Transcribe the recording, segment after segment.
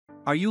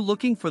Are you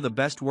looking for the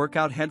best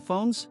workout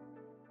headphones?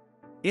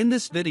 In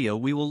this video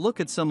we will look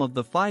at some of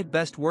the 5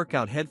 best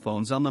workout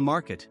headphones on the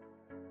market.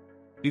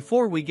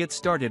 Before we get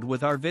started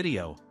with our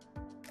video,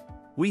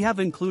 we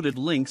have included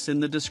links in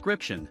the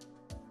description.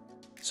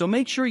 So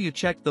make sure you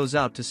check those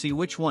out to see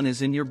which one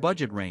is in your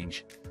budget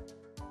range.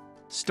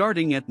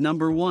 Starting at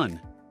number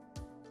 1.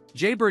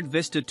 Jaybird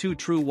Vista 2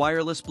 True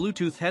Wireless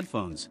Bluetooth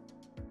Headphones.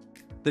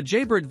 The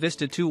Jaybird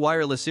Vista 2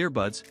 wireless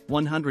earbuds,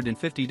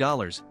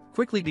 $150,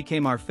 quickly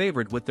became our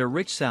favorite with their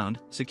rich sound,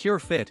 secure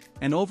fit,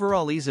 and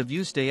overall ease of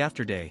use day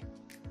after day.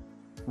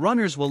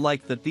 Runners will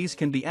like that these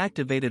can be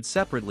activated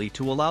separately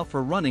to allow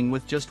for running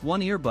with just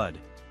one earbud.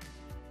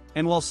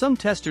 And while some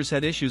testers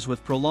had issues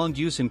with prolonged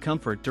use and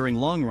comfort during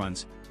long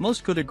runs,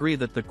 most could agree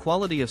that the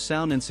quality of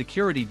sound and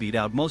security beat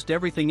out most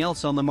everything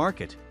else on the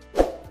market.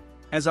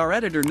 As our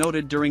editor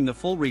noted during the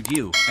full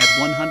review, at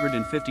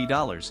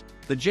 $150,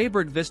 the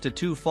Jaybird Vista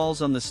 2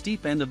 falls on the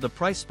steep end of the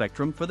price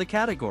spectrum for the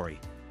category.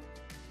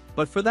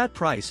 But for that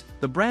price,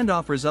 the brand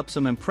offers up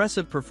some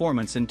impressive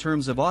performance in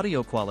terms of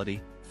audio quality,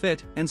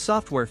 fit, and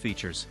software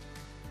features.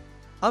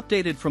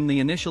 Updated from the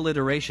initial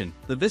iteration,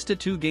 the Vista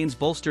 2 gains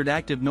bolstered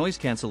active noise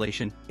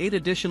cancellation, 8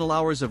 additional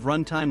hours of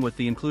runtime with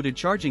the included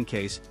charging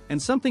case, and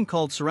something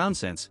called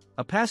SurroundSense,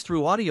 a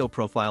pass-through audio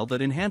profile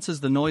that enhances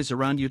the noise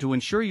around you to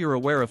ensure you're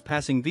aware of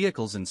passing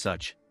vehicles and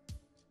such.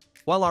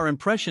 While our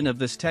impression of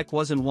this tech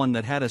wasn't one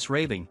that had us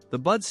raving, the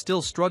buds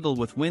still struggle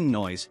with wind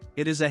noise.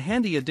 It is a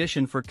handy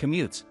addition for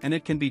commutes and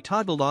it can be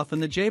toggled off in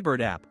the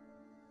Jaybird app.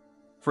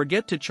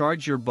 Forget to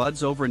charge your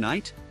buds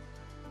overnight?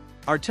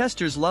 Our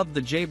testers loved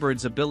the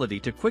Jaybird's ability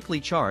to quickly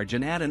charge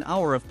and add an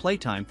hour of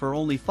playtime for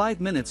only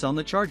 5 minutes on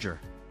the charger.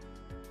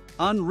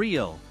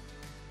 Unreal!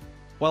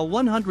 While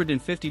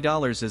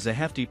 $150 is a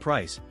hefty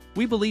price,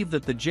 we believe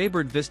that the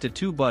Jaybird Vista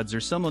 2 buds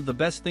are some of the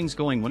best things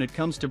going when it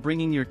comes to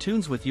bringing your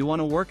tunes with you on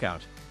a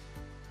workout.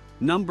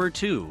 Number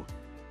 2.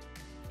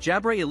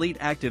 Jabra Elite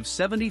Active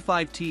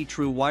 75T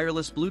True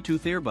Wireless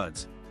Bluetooth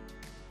Earbuds.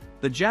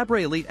 The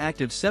Jabra Elite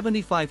Active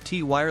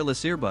 75T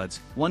wireless earbuds,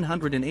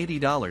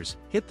 $180,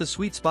 hit the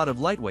sweet spot of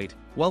lightweight,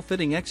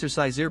 well-fitting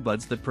exercise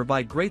earbuds that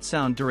provide great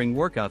sound during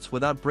workouts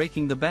without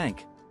breaking the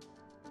bank.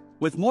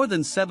 With more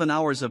than 7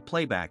 hours of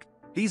playback,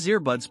 these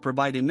earbuds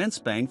provide immense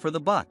bang for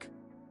the buck.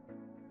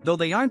 Though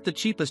they aren't the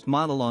cheapest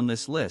model on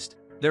this list,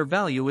 their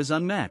value is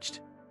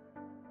unmatched.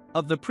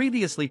 Of the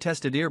previously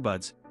tested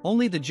earbuds,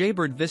 only the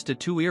Jaybird Vista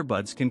 2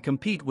 earbuds can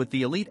compete with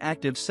the Elite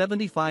Active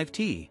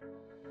 75T.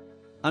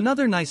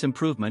 Another nice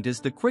improvement is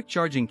the quick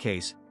charging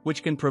case,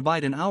 which can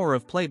provide an hour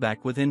of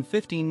playback within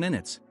 15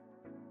 minutes.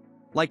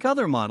 Like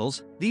other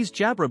models, these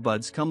Jabra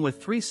buds come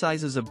with 3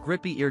 sizes of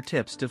grippy ear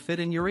tips to fit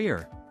in your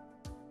ear.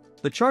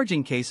 The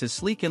charging case is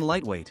sleek and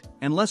lightweight,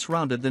 and less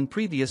rounded than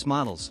previous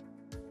models.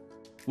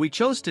 We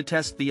chose to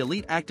test the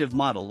Elite Active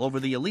model over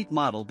the Elite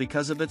model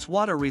because of its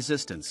water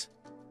resistance.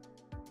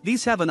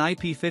 These have an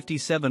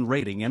IP57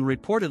 rating and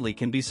reportedly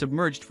can be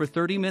submerged for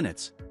 30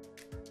 minutes.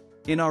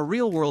 In our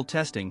real-world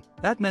testing,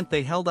 that meant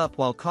they held up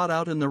while caught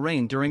out in the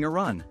rain during a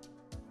run.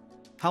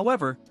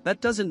 However,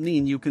 that doesn't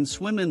mean you can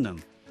swim in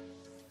them.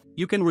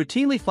 You can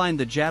routinely find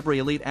the Jabra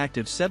Elite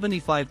Active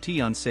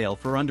 75T on sale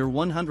for under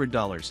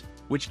 $100,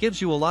 which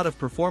gives you a lot of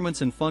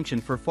performance and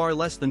function for far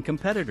less than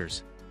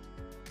competitors.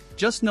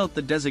 Just note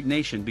the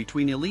designation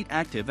between Elite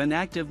Active and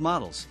Active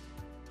models.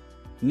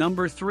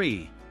 Number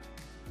 3.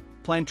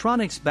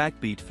 Plantronics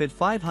Backbeat Fit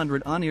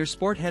 500 On-Ear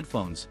Sport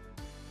Headphones.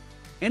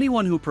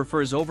 Anyone who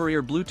prefers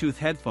over-ear Bluetooth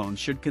headphones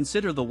should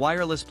consider the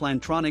wireless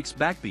Plantronics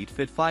Backbeat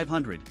Fit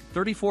 500,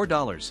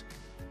 $34.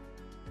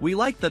 We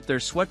like that they're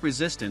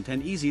sweat-resistant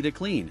and easy to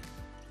clean.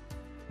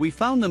 We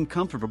found them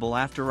comfortable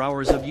after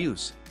hours of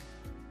use.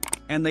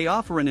 And they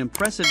offer an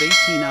impressive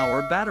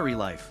 18-hour battery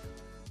life.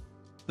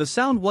 The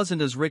sound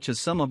wasn't as rich as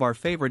some of our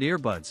favorite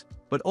earbuds,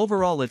 but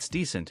overall it's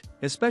decent,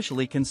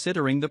 especially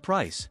considering the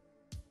price.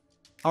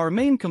 Our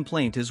main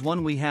complaint is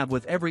one we have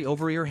with every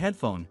over-ear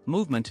headphone: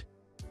 movement.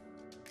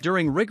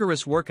 During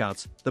rigorous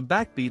workouts, the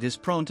Backbeat is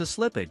prone to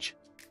slippage.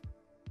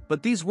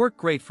 But these work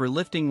great for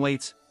lifting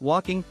weights,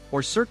 walking,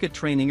 or circuit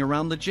training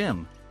around the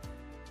gym.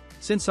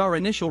 Since our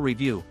initial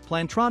review,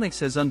 Plantronics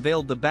has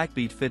unveiled the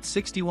Backbeat Fit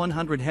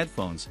 6100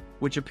 headphones,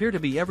 which appear to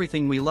be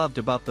everything we loved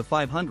about the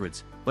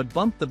 500s, but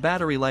bumped the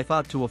battery life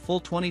out to a full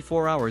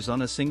 24 hours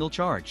on a single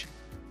charge.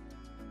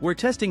 We're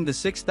testing the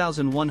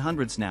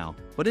 6100s now,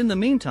 but in the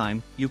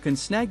meantime, you can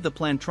snag the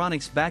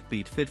Plantronics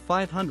Backbeat Fit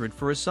 500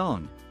 for a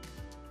SON.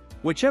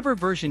 Whichever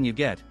version you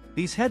get,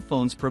 these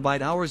headphones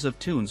provide hours of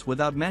tunes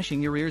without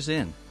mashing your ears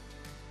in.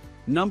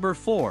 Number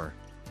 4.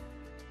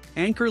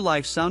 Anker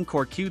Life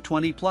Soundcore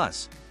Q20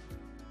 Plus.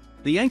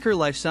 The Anker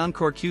Life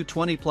Soundcore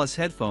Q20 Plus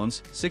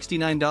headphones,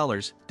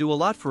 $69, do a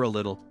lot for a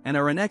little, and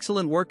are an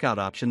excellent workout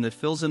option that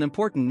fills an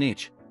important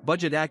niche: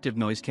 budget active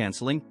noise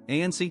cancelling,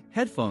 ANC,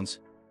 headphones.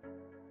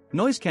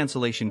 Noise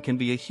cancellation can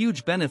be a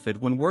huge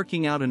benefit when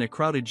working out in a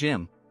crowded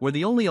gym, where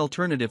the only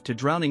alternative to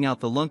drowning out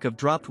the lunk of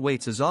dropped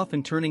weights is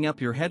often turning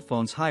up your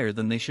headphones higher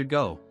than they should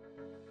go.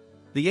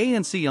 The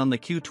ANC on the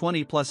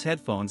Q20 Plus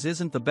headphones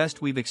isn't the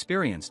best we've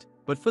experienced,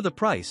 but for the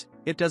price,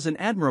 it does an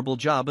admirable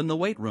job in the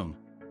weight room.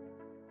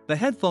 The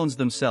headphones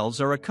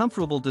themselves are a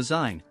comfortable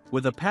design,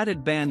 with a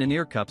padded band and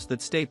ear cups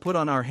that stay put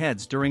on our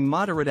heads during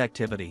moderate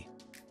activity.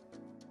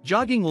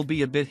 Jogging will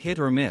be a bit hit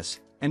or miss,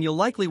 and you'll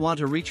likely want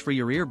to reach for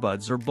your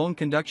earbuds or bone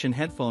conduction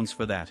headphones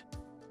for that.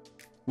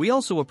 We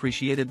also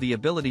appreciated the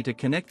ability to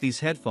connect these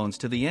headphones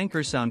to the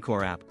Anchor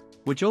Soundcore app,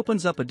 which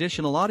opens up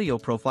additional audio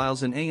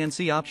profiles and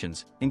ANC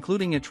options,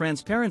 including a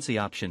transparency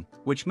option,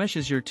 which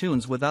meshes your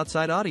tunes with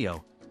outside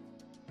audio.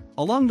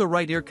 Along the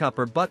right ear cup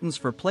are buttons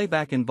for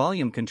playback and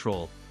volume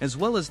control, as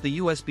well as the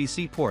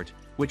USB-C port,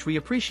 which we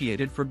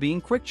appreciated for being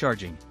quick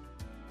charging.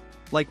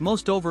 Like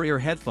most over-ear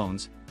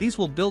headphones, these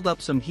will build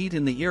up some heat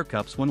in the ear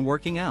cups when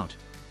working out.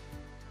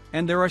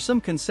 And there are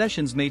some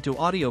concessions made to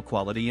audio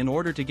quality in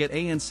order to get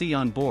ANC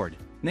on board,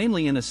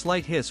 namely in a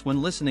slight hiss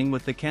when listening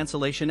with the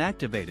cancellation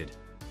activated.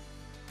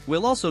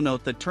 We'll also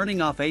note that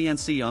turning off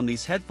ANC on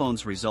these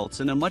headphones results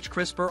in a much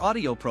crisper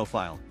audio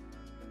profile.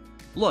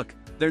 Look,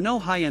 they're no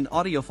high-end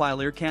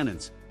audiophile ear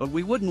cannons, but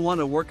we wouldn't want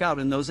to work out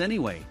in those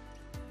anyway.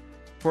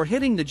 For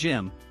hitting the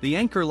gym, the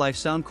Anchor Life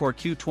Soundcore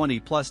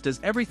Q20 Plus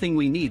does everything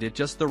we need at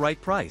just the right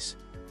price.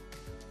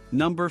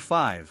 Number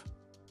 5.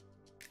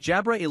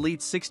 Jabra Elite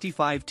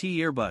 65T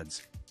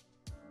Earbuds.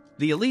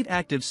 The Elite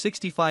Active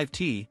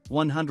 65T,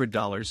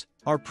 $100,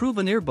 are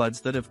proven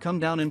earbuds that have come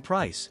down in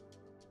price.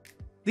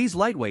 These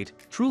lightweight,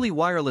 truly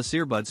wireless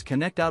earbuds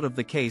connect out of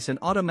the case and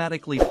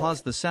automatically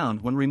pause the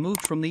sound when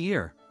removed from the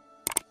ear.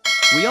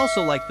 We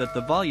also like that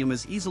the volume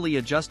is easily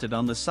adjusted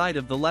on the side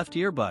of the left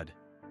earbud.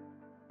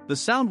 The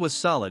sound was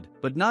solid,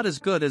 but not as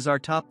good as our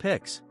top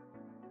picks.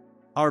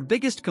 Our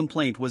biggest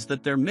complaint was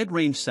that their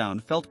mid-range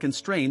sound felt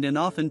constrained and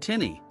often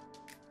tinny.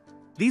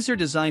 These are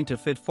designed to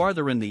fit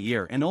farther in the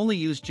ear and only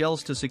use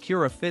gels to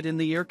secure a fit in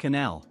the ear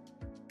canal.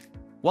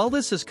 While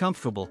this is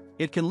comfortable,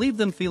 it can leave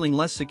them feeling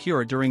less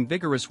secure during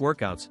vigorous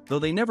workouts, though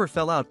they never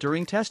fell out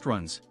during test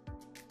runs.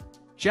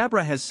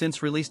 Jabra has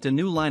since released a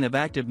new line of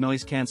active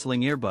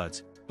noise-canceling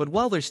earbuds, but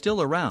while they're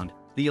still around,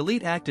 the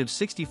Elite Active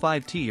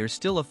 65T are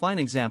still a fine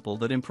example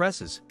that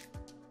impresses.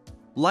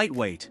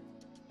 Lightweight.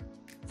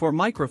 For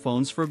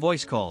microphones for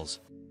voice calls.